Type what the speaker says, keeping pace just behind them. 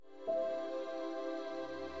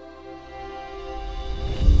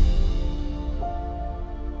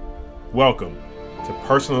Welcome to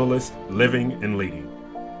Personalist Living and Leading,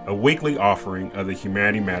 a weekly offering of the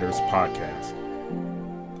Humanity Matters podcast.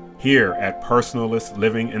 Here at Personalist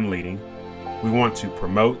Living and Leading, we want to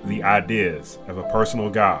promote the ideas of a personal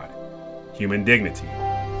God, human dignity,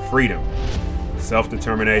 freedom,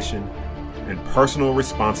 self-determination, and personal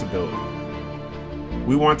responsibility.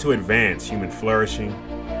 We want to advance human flourishing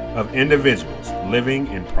of individuals living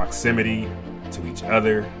in proximity to each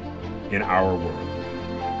other in our world.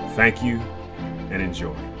 Thank you and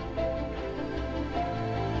enjoy.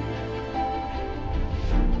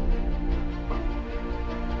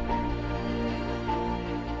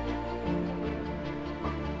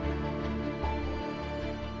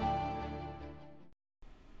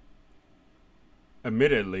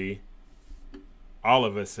 Admittedly, all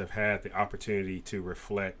of us have had the opportunity to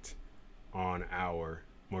reflect on our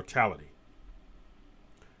mortality.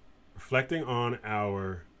 Reflecting on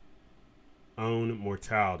our own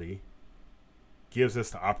mortality gives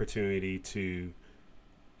us the opportunity to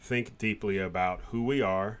think deeply about who we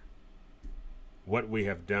are, what we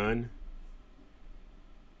have done,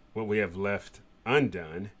 what we have left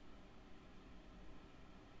undone.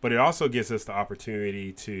 But it also gives us the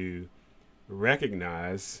opportunity to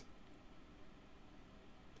recognize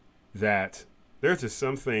that there are just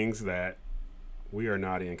some things that we are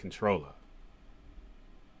not in control of.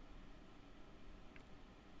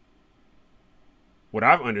 What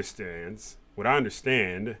I understand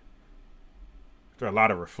after a lot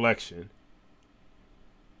of reflection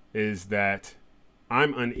is that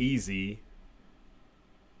I'm uneasy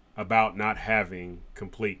about not having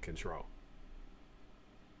complete control.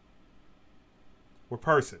 We're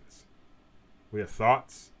persons. We have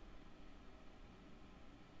thoughts.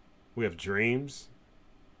 We have dreams.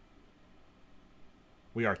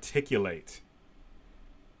 We articulate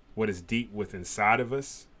what is deep within inside of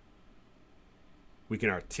us. We can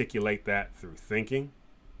articulate that through thinking,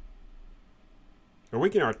 or we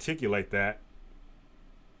can articulate that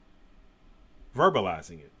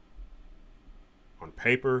verbalizing it on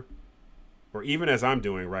paper, or even as I'm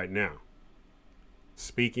doing right now,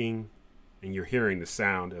 speaking, and you're hearing the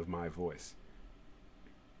sound of my voice.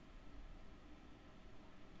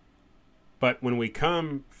 But when we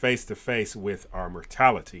come face to face with our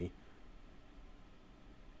mortality,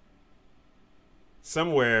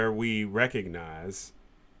 somewhere we recognize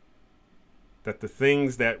that the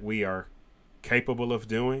things that we are capable of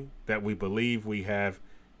doing, that we believe we have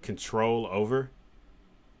control over,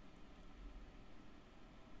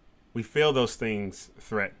 we feel those things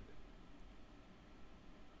threatened.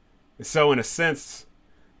 And so in a sense,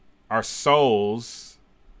 our souls,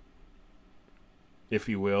 if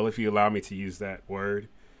you will, if you allow me to use that word,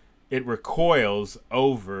 it recoils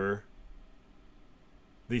over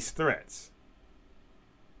these threats.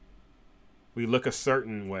 We look a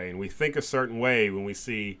certain way and we think a certain way when we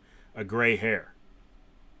see a gray hair.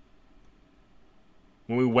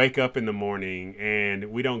 When we wake up in the morning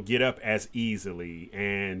and we don't get up as easily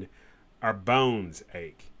and our bones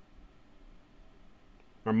ache.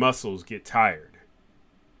 Our muscles get tired.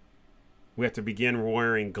 We have to begin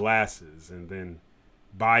wearing glasses and then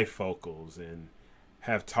bifocals and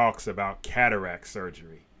have talks about cataract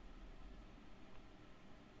surgery.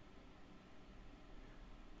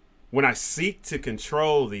 When I seek to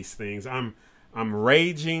control these things, I'm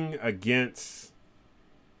raging against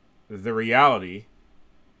the reality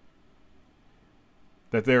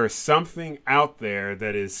that there is something out there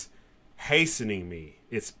that is hastening me.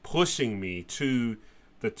 It's pushing me to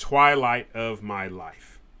the twilight of my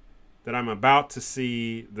life, that I'm about to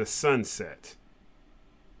see the sunset,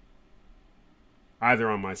 either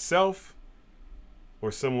on myself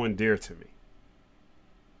or someone dear to me.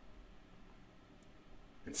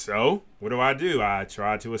 And so, what do? I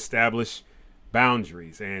try to establish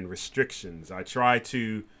boundaries and restrictions. I try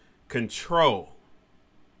to control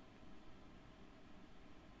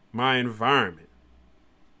my environment.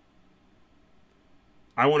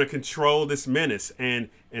 I want to control this menace. And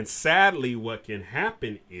sadly, what can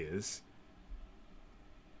happen is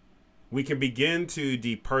we can begin to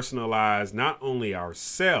depersonalize not only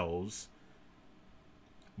ourselves,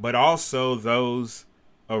 but also those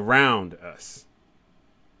around us.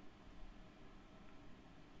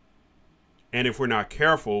 And if we're not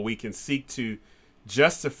careful, we can seek to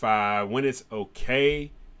justify when it's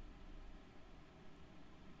okay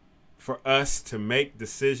for us to make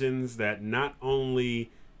decisions that not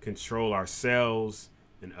only control ourselves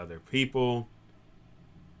and other people,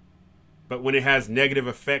 but when it has negative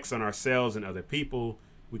effects on ourselves and other people,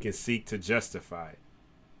 we can seek to justify it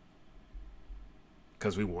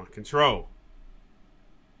because we want control.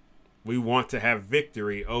 We want to have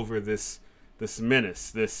victory over this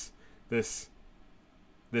menace, this this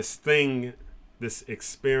thing, this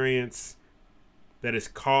experience that is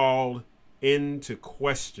called into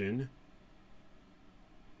question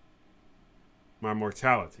my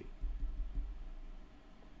mortality.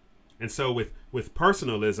 And so with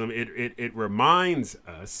personalism, it reminds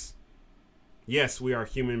us, yes, we are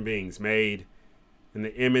human beings made in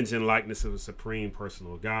the image and likeness of a supreme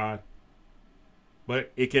personal God,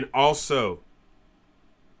 but it can also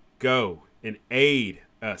go and aid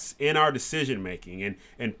us in our decision making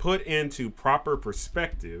and put into proper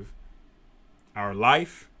perspective our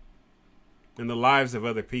life and the lives of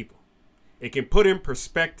other people. It can put in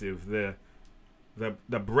perspective the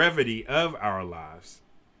brevity of our lives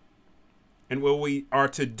and what we are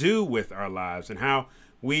to do with our lives and how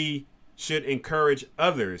we should encourage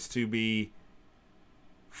others to be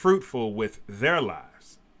fruitful with their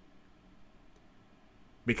lives.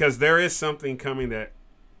 Because there is something coming that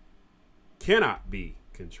cannot be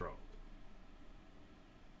controlled.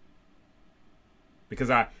 Because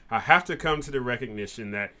I have to come to the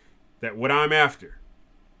recognition that what I'm after,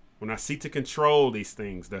 when I seek to control these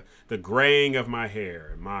things, the graying of my hair,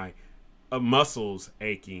 and my muscles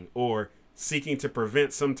aching, or seeking to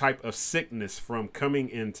prevent some type of sickness from coming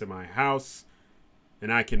into my house,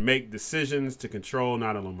 and I can make decisions to control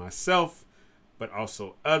not only myself, but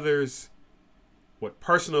also others. What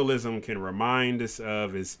personalism can remind us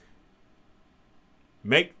of is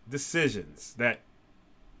make decisions that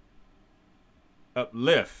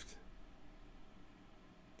uplift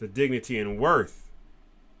the dignity and worth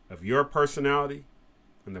of your personality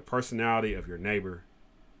and the personality of your neighbor,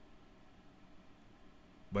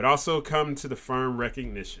 but also come to the firm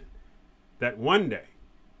recognition that one day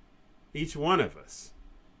each one of us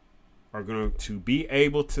are going to be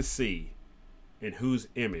able to see in whose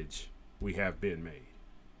image we have been made.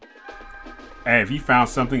 Hey, if you found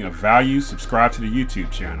something of value, subscribe to the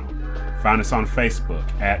YouTube channel. Find us on Facebook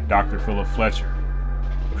at Dr. Philip Fletcher.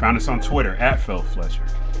 Find us on Twitter at Phil Fletcher.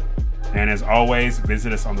 And as always,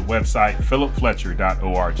 visit us on the website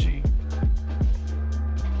philipfletcher.org.